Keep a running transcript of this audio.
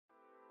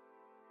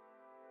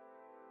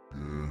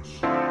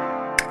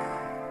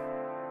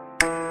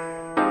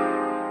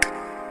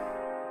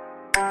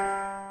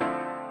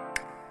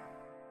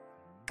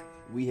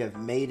We have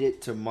made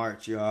it to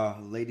March,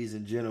 y'all. Ladies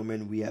and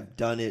gentlemen, we have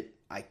done it.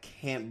 I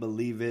can't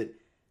believe it.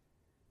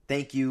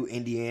 Thank you,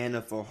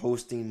 Indiana, for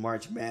hosting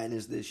March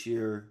Madness this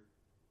year.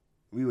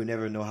 We would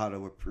never know how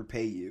to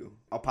repay you.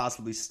 I'll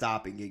possibly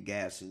stop and get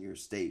gas in your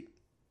state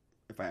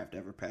if I have to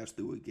ever pass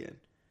through again.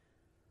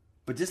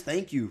 But just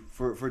thank you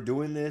for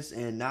doing this.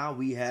 And now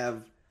we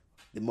have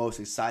the most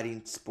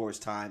exciting sports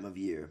time of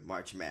year,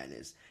 March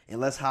Madness. And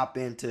let's hop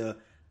into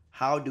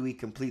how do we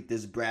complete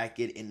this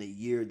bracket in a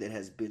year that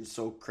has been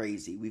so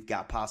crazy. We've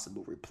got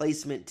possible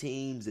replacement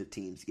teams if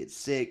teams get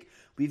sick.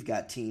 We've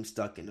got teams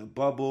stuck in a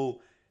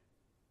bubble.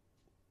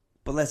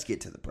 But let's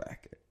get to the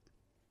bracket.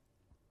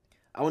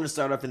 I want to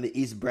start off in the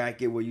East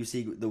bracket where you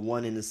see the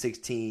 1 and the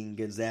 16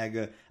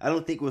 Gonzaga. I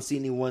don't think we'll see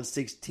any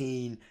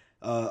 1-16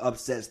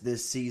 upsets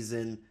this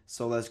season,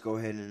 so let's go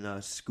ahead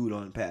and scoot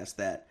on past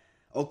that.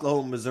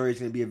 Oklahoma, Missouri is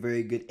going to be a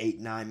very good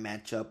 8-9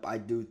 matchup. I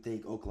do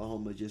think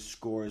Oklahoma just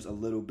scores a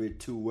little bit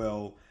too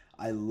well.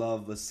 I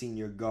love a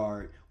senior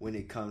guard when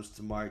it comes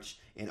to March,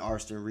 and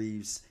Austin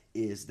Reeves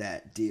is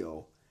that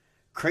deal.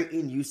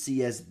 Creighton,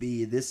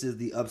 UCSB, this is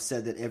the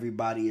upset that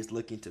everybody is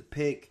looking to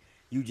pick.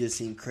 You just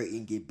seen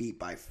Creighton get beat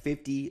by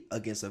 50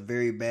 against a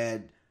very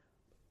bad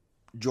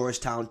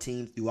Georgetown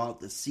team throughout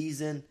the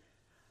season.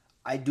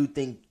 I do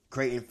think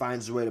Creighton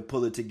finds a way to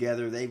pull it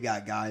together. They've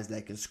got guys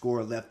that can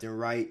score left and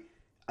right.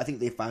 I think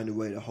they find a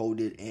way to hold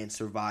it and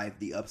survive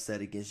the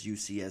upset against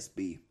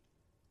UCSB.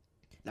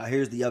 Now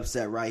here's the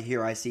upset right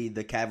here. I see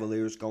the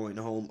Cavaliers going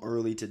home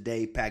early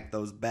today, pack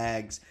those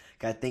bags.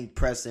 I think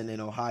Preston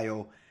in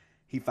Ohio,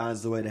 he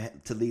finds a way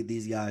to lead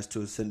these guys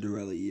to a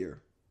Cinderella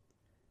year.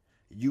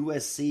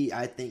 USC,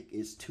 I think,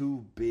 is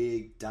too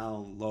big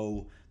down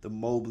low. The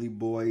Mobley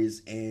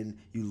boys, and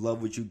you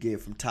love what you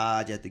get from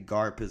Taj at the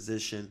guard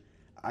position.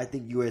 I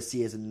think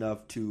USC is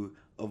enough to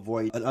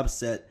avoid an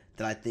upset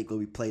that I think will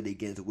be played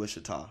against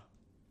Wichita.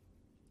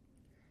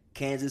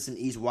 Kansas and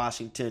East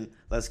Washington,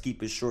 let's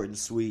keep it short and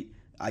sweet.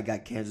 I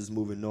got Kansas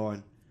moving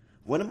on.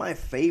 One of my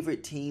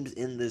favorite teams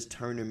in this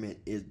tournament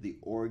is the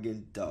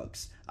Oregon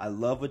Ducks. I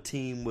love a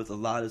team with a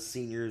lot of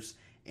seniors,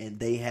 and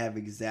they have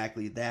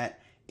exactly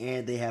that.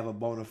 And they have a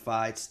bona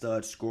fide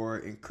stud scorer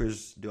in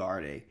Chris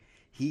Duarte.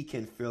 He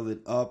can fill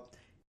it up.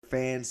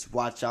 Fans,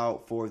 watch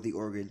out for the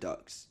Oregon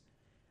Ducks.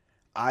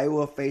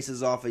 Iowa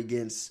faces off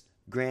against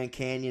Grand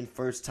Canyon,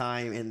 first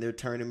time in their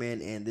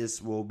tournament, and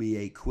this will be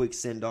a quick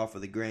send-off for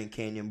the Grand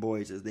Canyon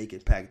boys as they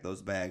can pack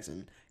those bags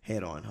and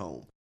head on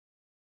home.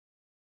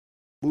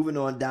 Moving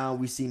on down,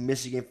 we see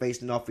Michigan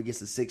facing off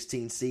against the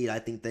 16 seed. I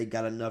think they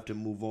got enough to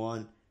move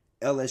on.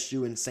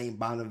 LSU and St.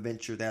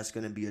 Bonaventure, that's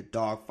going to be a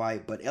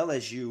dogfight, but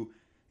LSU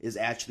is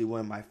actually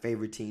one of my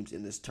favorite teams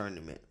in this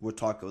tournament. We'll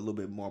talk a little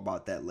bit more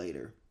about that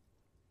later.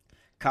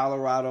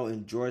 Colorado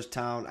and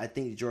Georgetown. I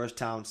think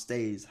Georgetown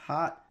stays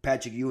hot.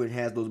 Patrick Ewing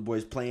has those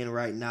boys playing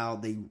right now.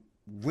 They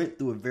went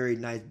through a very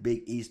nice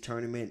Big East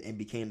tournament and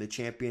became the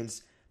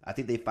champions. I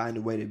think they find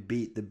a way to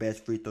beat the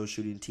best free throw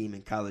shooting team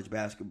in college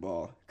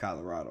basketball,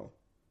 Colorado.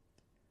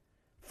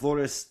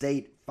 Florida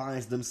State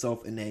finds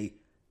themselves in a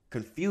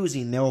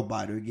confusing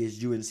nail-biter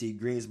against UNC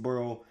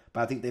Greensboro,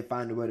 but I think they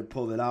find a way to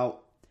pull it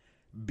out.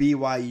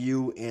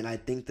 BYU and I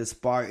think the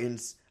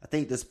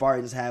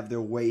Spartans have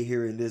their way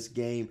here in this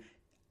game.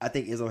 I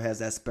think Izzo has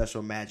that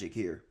special magic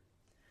here.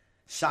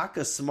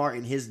 Shaka Smart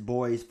and his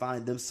boys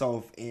find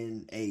themselves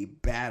in a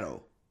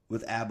battle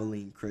with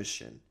Abilene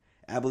Christian.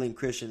 Abilene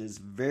Christian is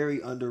very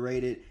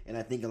underrated, and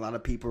I think a lot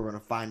of people are going to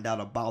find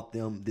out about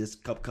them this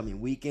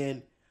upcoming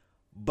weekend.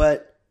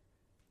 But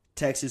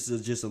Texas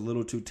is just a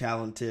little too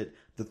talented.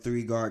 The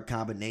three-guard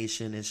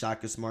combination and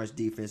Shaka Smart's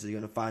defense is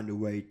going to find a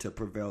way to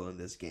prevail in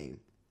this game.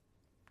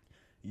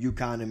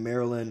 UConn and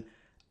Maryland.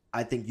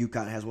 I think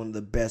UConn has one of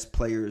the best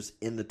players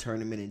in the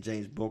tournament in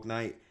James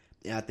Bouknight,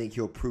 and I think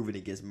he'll prove it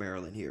against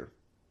Maryland here.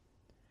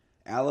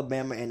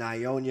 Alabama and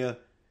Ionia.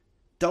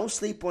 Don't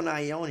sleep on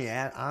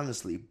Ionia,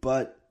 honestly,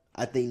 but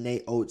I think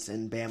Nate Oates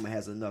and Bama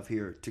has enough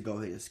here to go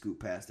ahead and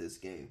scoot past this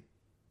game.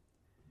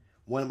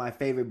 One of my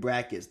favorite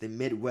brackets, the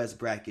Midwest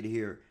bracket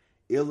here.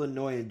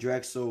 Illinois and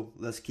Drexel.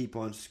 Let's keep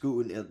on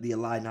scooting. The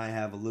Illini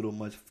have a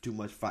little too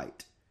much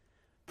fight.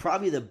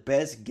 Probably the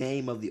best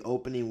game of the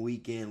opening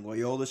weekend,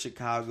 Loyola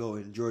Chicago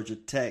and Georgia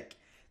Tech.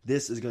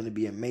 This is going to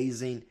be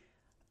amazing.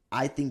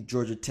 I think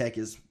Georgia Tech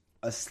is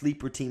a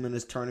sleeper team in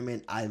this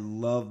tournament. I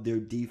love their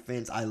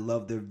defense. I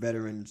love their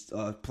veterans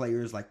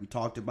players like we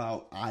talked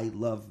about. I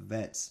love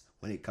vets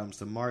when it comes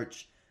to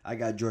March. I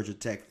got Georgia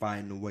Tech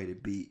finding a way to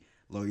beat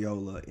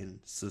Loyola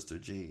and Sister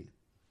Jean.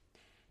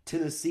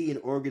 Tennessee and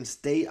Oregon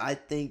State. I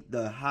think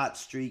the hot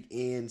streak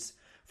ends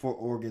for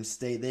Oregon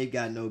State. They've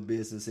got no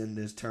business in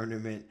this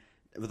tournament.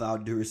 With all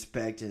due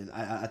respect, and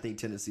I think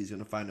Tennessee's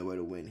going to find a way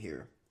to win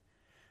here.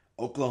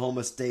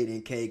 Oklahoma State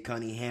and Cade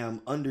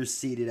Cunningham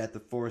underseeded at the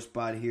 4th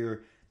spot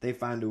here. They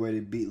find a way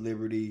to beat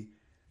Liberty.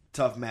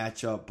 Tough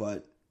matchup,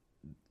 but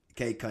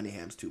Cade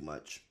Cunningham's too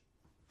much.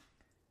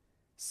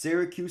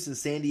 Syracuse and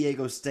San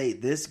Diego State.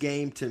 This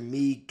game to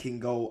me can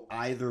go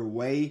either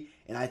way,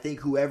 and I think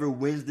whoever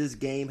wins this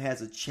game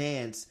has a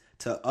chance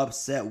to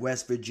upset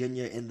West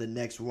Virginia in the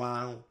next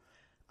round.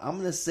 I'm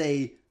gonna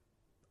say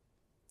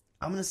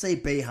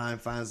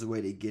Boeheim finds a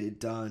way to get it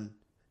done.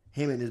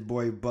 Him and his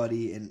boy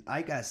Buddy, and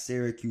I got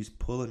Syracuse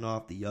pulling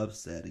off the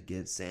upset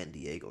against San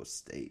Diego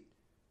State.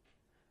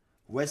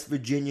 West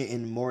Virginia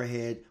in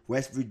Moorhead.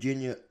 West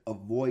Virginia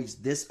avoids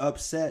this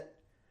upset,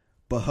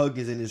 but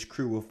Huggins and his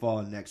crew will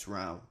fall next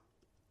round.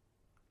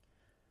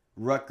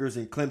 Rutgers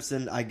and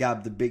Clemson, I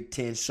got the Big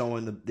Ten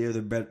showing they're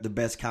the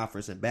best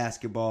conference in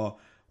basketball.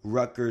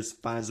 Rutgers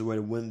finds a way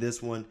to win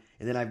this one.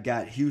 And then I've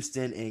got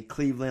Houston and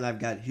Cleveland. I've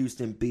got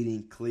Houston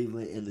beating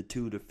Cleveland in the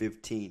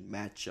 2-15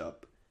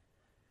 matchup.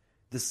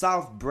 The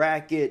South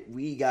bracket,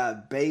 we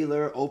got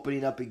Baylor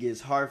opening up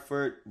against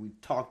Hartford. We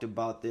talked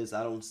about this.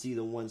 I don't see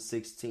the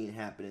 116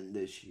 happening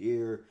this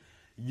year.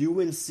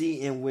 UNC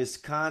in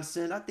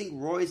Wisconsin. I think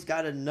Roy's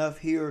got enough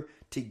here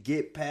to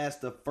get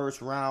past the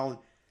first round.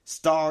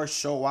 Stars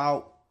show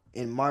out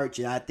in March,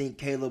 and I think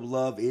Caleb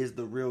Love is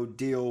the real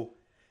deal.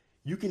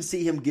 You can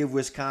see him give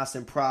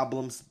Wisconsin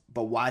problems,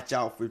 but watch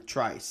out for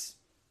Trice.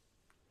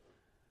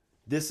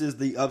 This is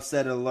the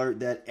upset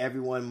alert that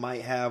everyone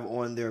might have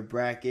on their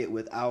bracket.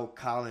 Without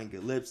Colin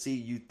Gillespie,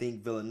 you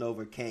think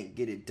Villanova can't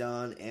get it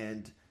done,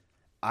 and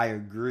I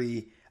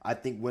agree. I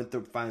think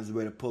Winthrop finds a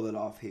way to pull it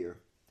off here.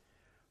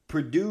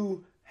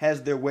 Purdue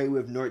has their way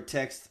with North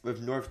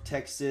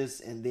Texas,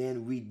 and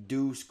then we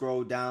do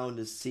scroll down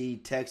to see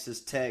Texas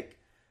Tech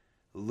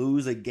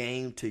lose a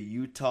game to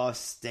Utah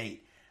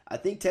State. I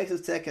think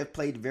Texas Tech has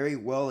played very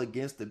well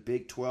against the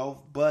Big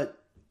 12,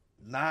 but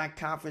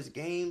non-conference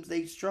games,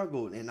 they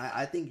struggled. And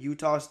I think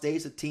Utah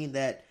State's a team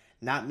that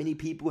not many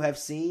people have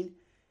seen.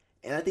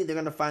 And I think they're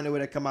going to find a way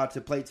to come out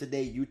to play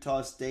today.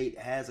 Utah State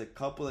has a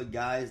couple of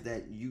guys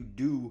that you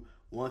do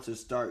want to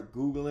start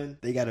Googling.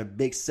 They got a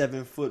big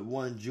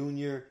 7'1"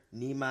 junior,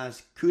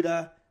 Neemias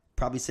Queta.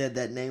 Probably said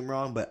that name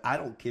wrong, but I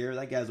don't care.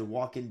 That guy's a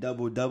walking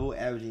double-double,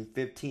 averaging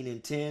 15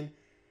 and 10.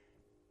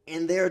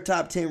 And they're a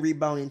top 10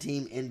 rebounding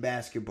team in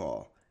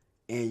basketball.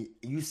 And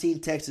you've seen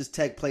Texas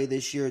Tech play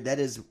this year. That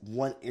is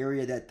one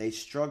area that they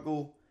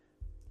struggle.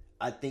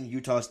 I think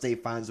Utah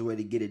State finds a way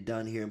to get it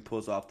done here and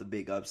pulls off the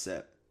big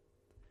upset.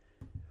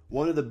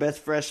 One of the best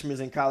freshmen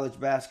in college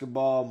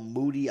basketball,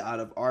 Moody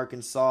out of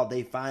Arkansas.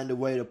 They find a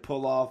way to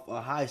pull off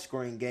a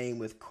high-scoring game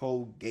with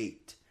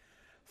Colgate.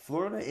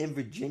 Florida and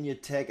Virginia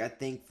Tech, I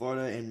think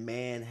Florida and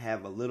Man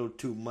have a little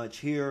too much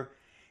here.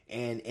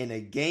 And in a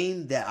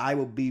game that I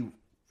will be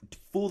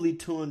fully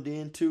tuned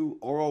into,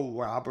 Oral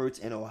Roberts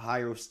and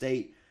Ohio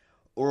State.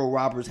 Oral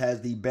Roberts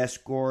has the best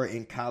scorer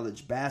in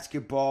college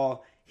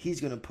basketball. He's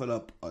going to put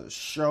up a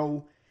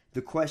show.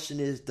 The question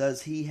is,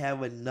 does he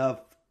have enough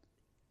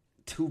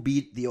to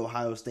beat the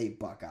Ohio State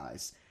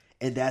Buckeyes?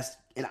 And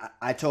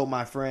I told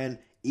my friend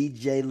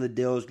E.J.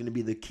 Liddell is going to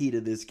be the key to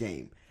this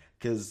game,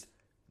 because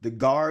the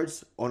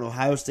guards on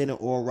Ohio State and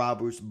Oral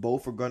Roberts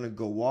both are going to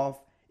go off.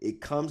 It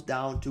comes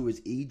down to,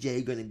 is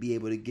E.J. going to be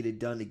able to get it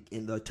done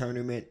in the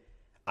tournament?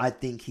 I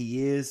think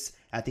he is.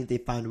 I think they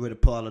find a way to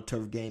pull out a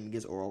tough game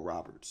against Oral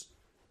Roberts.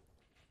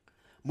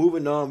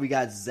 Moving on, we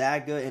got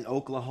Zaga in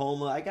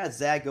Oklahoma. I got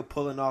Zaga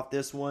pulling off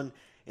this one.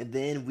 And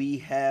then we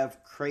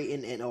have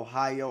Creighton in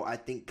Ohio. I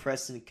think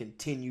Preston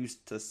continues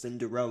to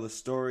Cinderella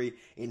story,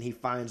 and he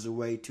finds a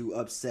way to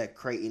upset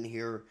Creighton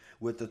here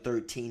with the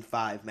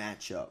 13-5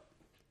 matchup.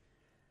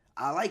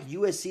 I like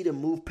USC to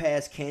move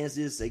past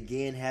Kansas,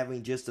 again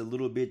having just a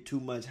little bit too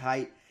much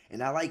height.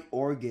 And I like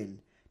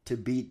Oregon to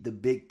beat the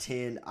Big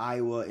Ten,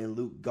 Iowa, and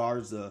Luke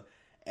Garza,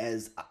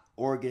 as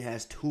Oregon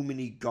has too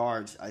many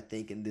guards, I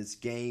think, in this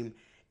game.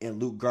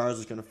 And Luke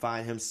Garza is going to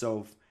find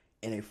himself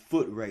in a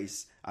foot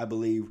race, I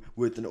believe,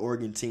 with an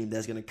Oregon team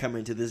that's going to come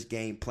into this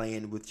game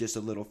playing with just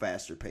a little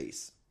faster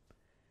pace.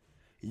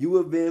 U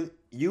of M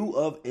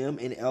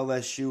and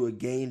LSU, a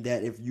game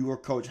that if you are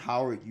Coach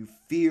Howard, you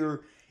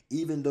fear.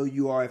 Even though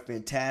you are a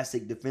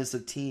fantastic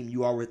defensive team,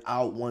 you are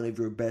without one of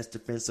your best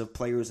defensive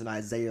players in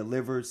Isaiah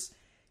Livers.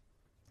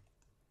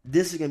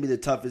 This is going to be the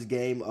toughest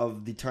game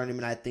of the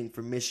tournament, I think,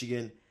 for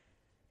Michigan.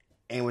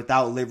 And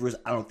without Livers,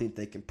 I don't think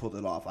they can pull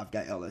it off. I've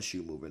got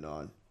LSU moving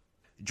on.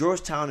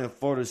 Georgetown and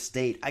Florida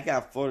State. I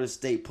got Florida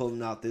State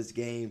pulling out this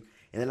game.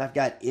 And then I've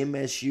got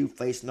MSU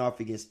facing off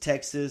against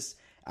Texas.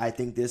 I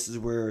think this is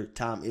where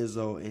Tom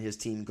Izzo and his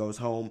team goes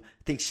home.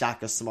 I think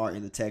Shaka Smart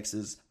and the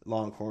Texas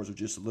Longhorns are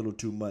just a little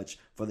too much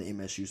for the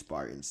MSU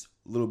Spartans.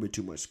 A little bit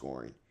too much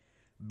scoring.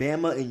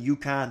 Bama and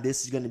UConn.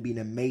 This is going to be an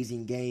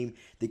amazing game.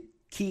 The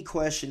key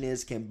question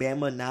is, can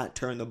Bama not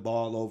turn the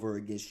ball over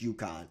against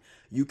UConn?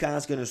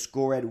 UConn's going to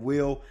score at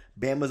will.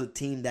 Bama's a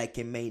team that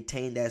can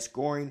maintain that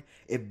scoring.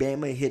 If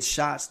Bama hits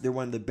shots, they're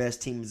one of the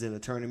best teams in the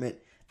tournament.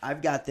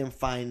 I've got them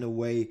finding a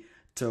way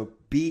to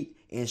beat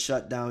and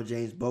shut down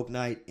James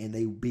Bouknight, and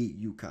they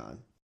beat UConn.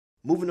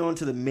 Moving on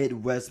to the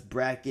Midwest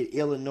bracket,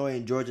 Illinois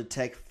and Georgia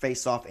Tech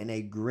face off in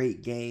a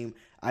great game.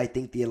 I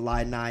think the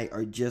Illini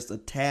are just a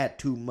tad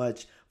too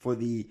much for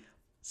the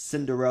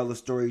Cinderella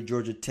story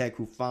Georgia Tech,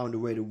 who found a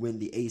way to win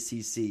the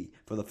ACC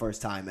for the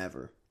first time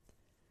ever.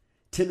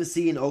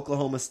 Tennessee and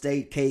Oklahoma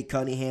State. Cade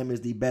Cunningham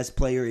is the best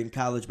player in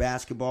college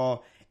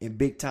basketball, and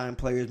big-time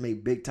players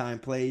make big-time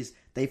plays.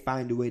 They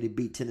find a way to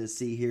beat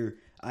Tennessee here.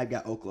 I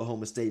got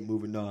Oklahoma State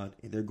moving on,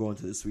 and they're going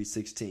to the Sweet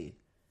 16.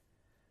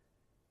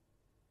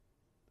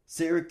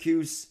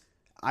 Syracuse,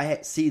 I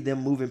see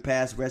them moving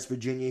past West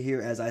Virginia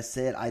here. As I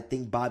said, I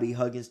think Bobby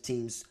Huggins'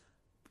 teams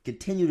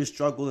continue to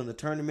struggle in the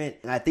tournament,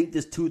 and I think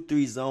this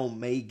 2-3 zone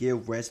may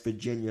give West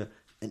Virginia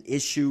an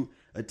issue,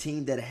 a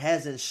team that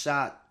hasn't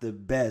shot the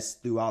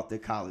best throughout the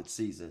college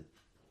season.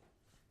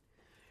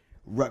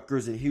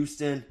 Rutgers and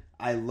Houston.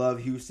 I love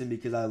Houston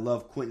because I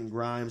love Quentin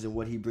Grimes and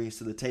what he brings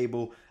to the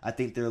table. I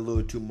think they're a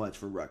little too much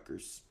for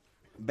Rutgers.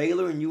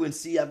 Baylor and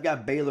UNC. I've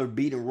got Baylor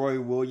beating Roy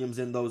Williams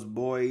and those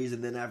boys,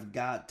 and then I've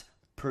got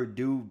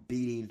Purdue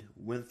beating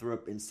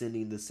Winthrop and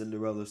sending the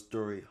Cinderella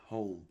story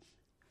home.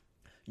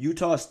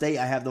 Utah State,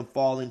 I have them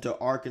fall into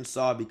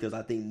Arkansas because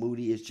I think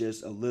Moody is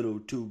just a little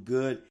too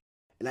good.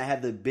 And I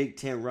have the Big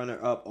Ten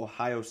runner-up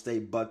Ohio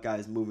State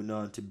Buckeyes moving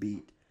on to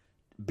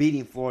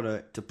beating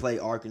Florida to play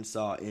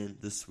Arkansas in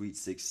the Sweet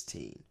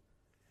 16.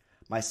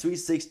 My Sweet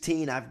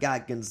 16, I've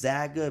got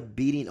Gonzaga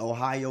beating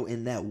Ohio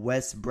in that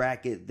West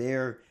bracket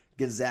there.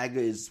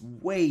 Gonzaga is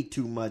way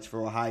too much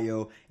for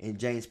Ohio, and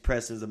James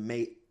Preston's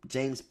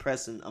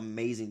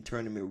amazing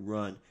tournament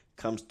run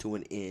comes to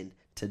an end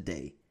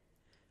today.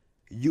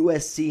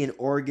 USC and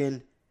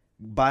Oregon,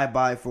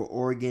 bye-bye for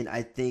Oregon.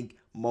 I think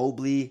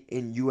Mobley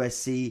in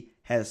USC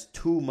has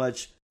too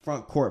much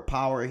front court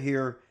power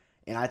here.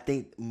 And I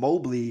think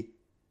Mobley,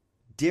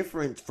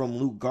 different from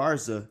Luke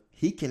Garza,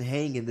 he can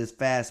hang in this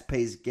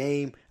fast-paced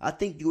game. I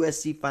think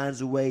USC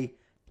finds a way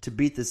to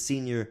beat the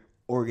senior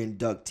Oregon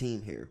Duck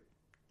team here.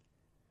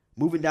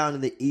 Moving down to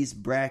the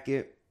East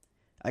bracket,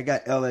 I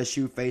got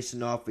LSU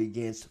facing off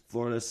against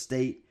Florida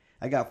State.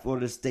 I got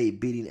Florida State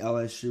beating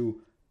LSU.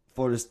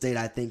 Florida State,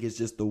 I think, is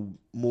just the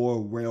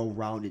more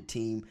well-rounded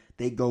team.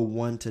 They go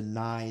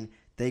 1-9.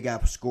 They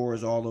got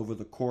scores all over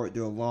the court.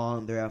 They're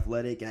long, they're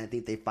athletic, and I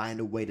think they find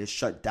a way to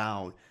shut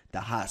down the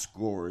hot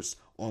scorers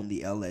on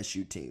the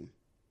LSU team.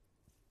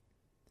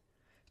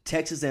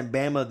 Texas and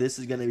Bama, this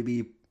is going to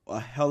be a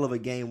hell of a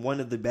game, one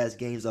of the best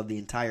games of the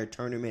entire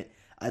tournament.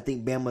 I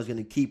think Bama's going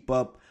to keep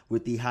up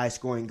with the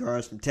high-scoring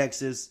guards from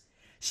Texas.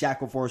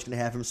 Shackelford's going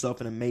to have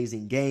himself an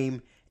amazing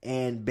game,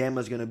 and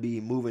Bama's going to be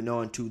moving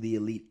on to the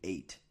Elite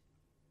Eight.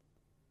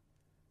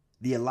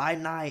 The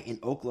Illini in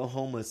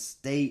Oklahoma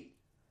State,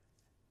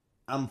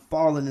 I'm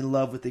falling in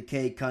love with the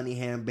Cade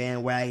Cunningham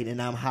bandwagon,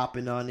 and I'm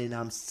hopping on it, and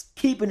I'm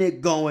keeping it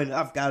going.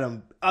 I've got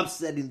him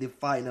upsetting the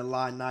Fighting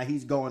Illini.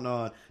 He's going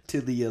on to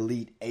the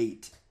Elite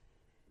Eight.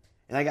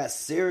 And I got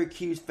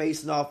Syracuse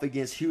facing off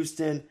against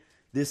Houston.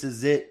 This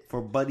is it for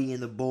Buddy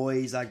and the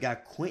boys. I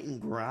got Quentin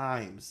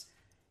Grimes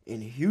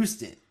in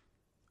Houston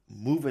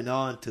moving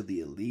on to the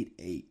Elite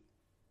Eight.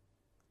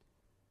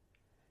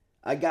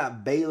 I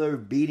got Baylor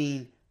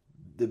beating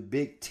the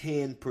Big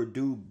Ten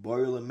Purdue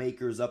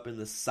Boilermakers up in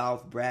the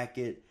South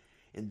bracket.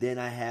 And then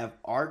I have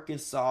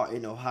Arkansas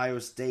and Ohio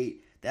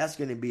State. That's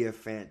going to be a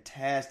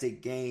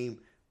fantastic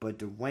game. But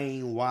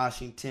Dwayne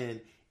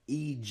Washington,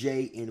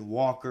 EJ, and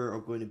Walker are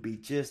going to be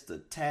just a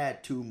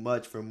tad too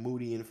much for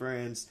Moody and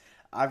friends.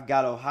 I've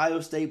got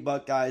Ohio State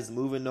Buckeyes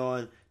moving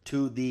on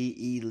to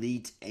the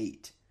Elite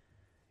Eight.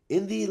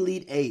 In the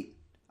Elite Eight,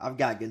 I've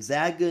got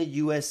Gonzaga,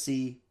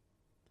 USC,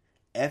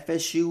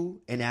 FSU,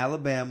 and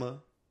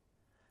Alabama,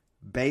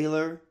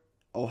 Baylor,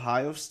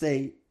 Ohio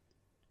State,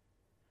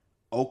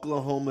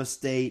 Oklahoma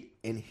State,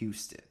 and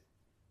Houston.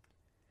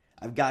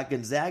 I've got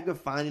Gonzaga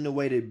finding a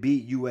way to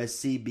beat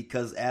USC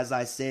because, as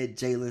I said,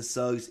 Jalen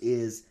Suggs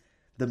is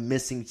the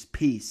missing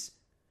piece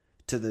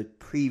to the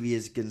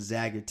previous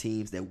Gonzaga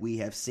teams that we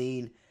have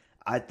seen.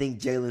 I think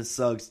Jalen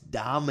Suggs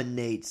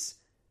dominates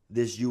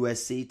this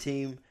USC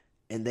team,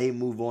 and they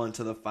move on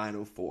to the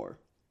Final Four.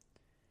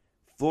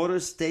 Florida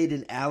State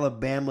and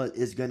Alabama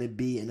is going to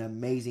be an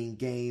amazing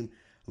game.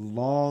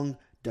 Long,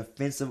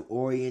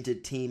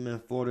 defensive-oriented team in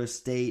Florida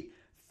State.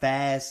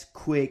 Fast,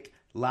 quick,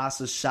 lots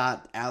of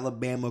shot,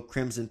 Alabama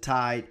Crimson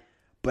Tide.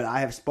 But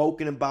I have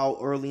spoken about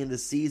early in the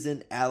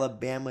season,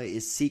 Alabama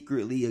is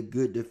secretly a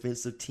good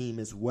defensive team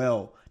as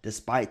well,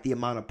 despite the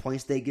amount of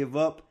points they give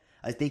up.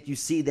 I think you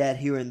see that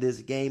here in this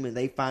game, and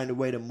they find a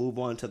way to move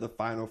on to the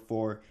Final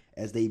Four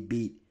as they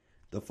beat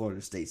the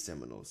Florida State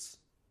Seminoles.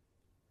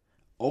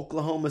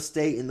 Oklahoma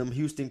State and the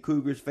Houston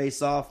Cougars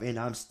face off, and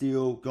I'm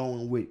still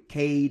going with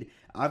Cade.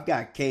 I've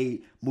got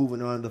Cade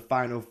moving on to the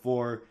Final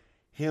Four.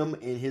 Him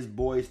and his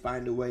boys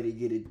find a way to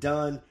get it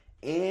done,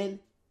 and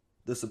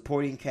the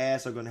supporting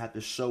cast are going to have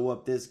to show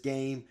up this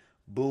game.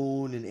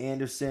 Boone and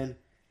Anderson,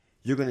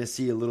 you're going to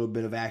see a little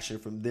bit of action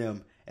from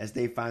them as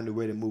they find a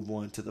way to move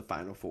on to the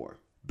Final Four.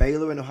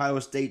 Baylor and Ohio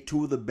State,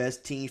 two of the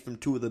best teams from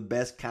two of the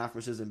best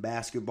conferences in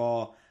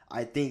basketball.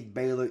 I think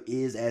Baylor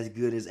is as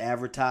good as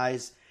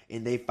advertised,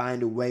 and they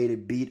find a way to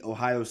beat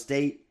Ohio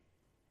State.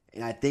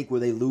 And I think where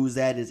they lose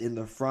at is in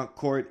the front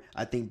court.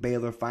 I think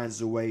Baylor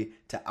finds a way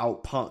to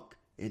outpunk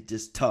and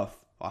just tough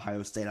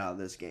Ohio State out of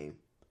this game.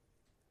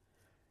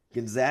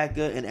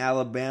 Gonzaga and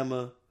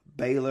Alabama,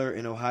 Baylor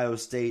and Ohio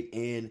State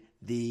in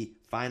the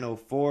Final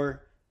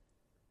Four.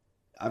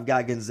 I've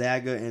got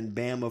Gonzaga and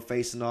Bama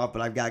facing off,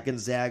 but I've got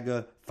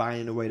Gonzaga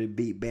finding a way to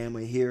beat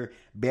Bama here.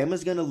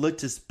 Bama's going to look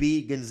to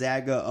speed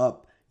Gonzaga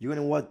up. They're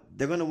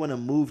going to want to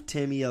move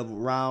Timmy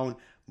around,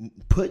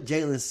 put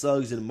Jalen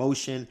Suggs in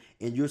motion,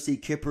 and you'll see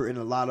Kipper in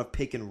a lot of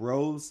pick and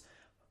rolls.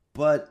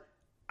 But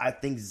I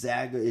think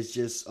Zaga is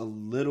just a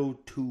little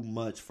too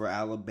much for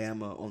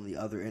Alabama on the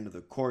other end of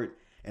the court.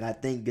 And I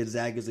think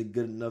Gonzaga is a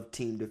good enough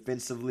team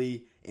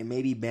defensively, and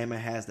maybe Bama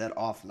has that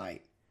off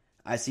night.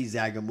 I see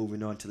Zaga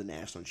moving on to the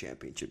national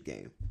championship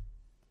game.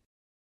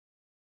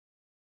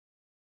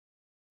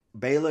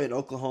 Baylor and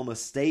Oklahoma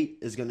State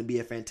is going to be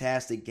a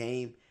fantastic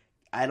game.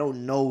 I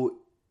don't know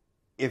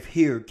if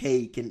here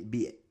Cade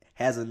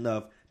has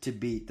enough to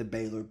beat the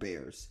Baylor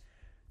Bears.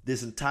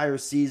 This entire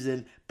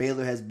season,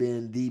 Baylor has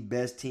been the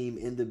best team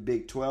in the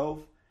Big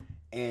 12.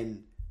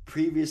 And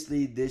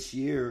previously this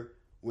year,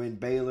 when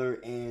Baylor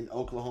and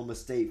Oklahoma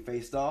State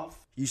faced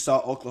off, you saw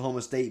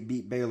Oklahoma State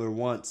beat Baylor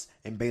once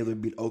and Baylor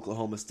beat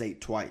Oklahoma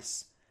State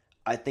twice.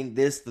 I think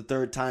the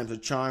third time's a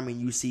charm,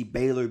 and you see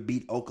Baylor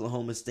beat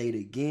Oklahoma State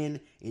again,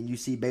 and you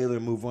see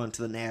Baylor move on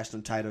to the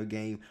national title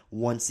game,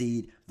 1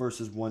 seed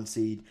versus 1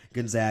 seed,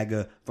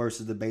 Gonzaga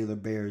versus the Baylor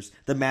Bears.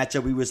 The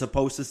matchup we were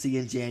supposed to see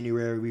in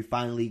January, we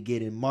finally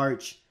get in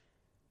March,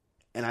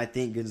 and I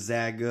think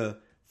Gonzaga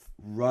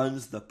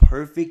runs the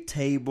perfect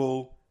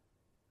table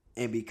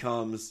and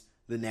becomes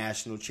the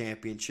national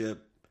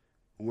championship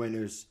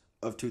winners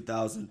of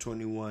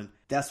 2021.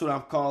 That's what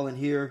I'm calling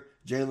here.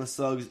 Jalen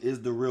Suggs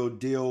is the real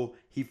deal.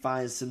 He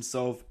finds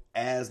himself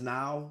as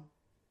now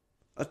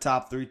a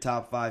top 3,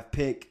 top 5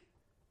 pick.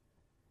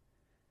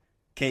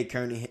 Cade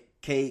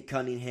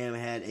Cunningham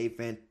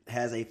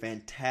has a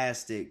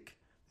fantastic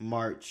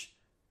March,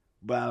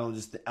 but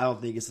I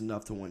don't think it's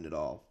enough to win it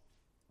all.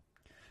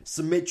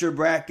 Submit your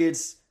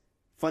brackets.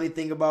 Funny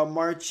thing about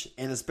March,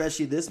 and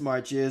especially this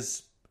March,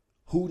 is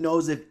who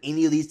knows if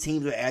any of these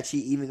teams are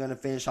actually even going to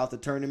finish off the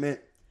tournament.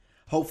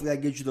 Hopefully I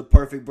get you the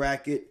perfect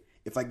bracket.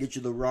 If I get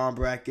you the wrong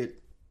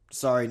bracket,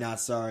 sorry, not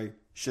sorry.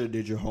 Should have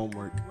did your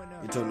homework.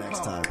 Until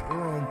next time.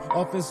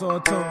 Office or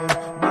tune.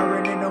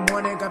 Myron in the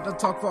morning, got to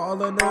talk for all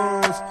the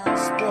news.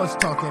 Sports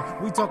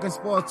talking, we talking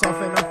sports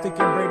often. I'm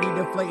thinking Brady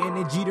deflating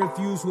and Jeter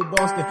fused with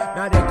Boston.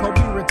 Now that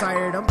Kobe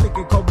retired, I'm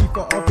thinking Kobe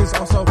for office.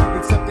 Also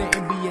accepting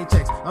NBA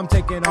checks. I'm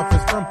taking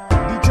office from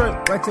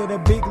Detroit right to the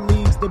big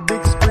leagues, the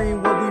big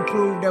screen where we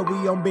prove that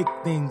we on big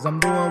things. I'm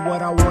doing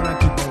what I want, I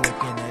keep on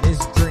looking at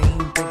this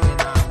dream, thinking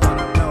I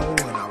wanna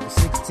know when I was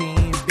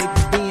 16. Big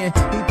Ben,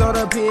 he thought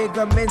up big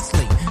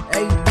immensely.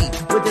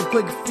 AD with the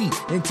quick feet,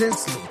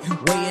 intensely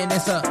weighing in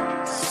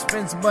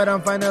suspense, but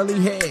I'm finally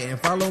here.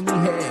 Follow me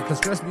here, cause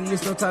trust me,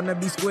 it's no time to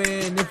be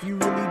square. And if you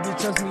really did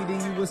trust me,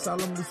 then you would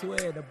solemnly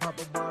swear to pop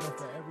a bottle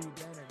for every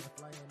banner.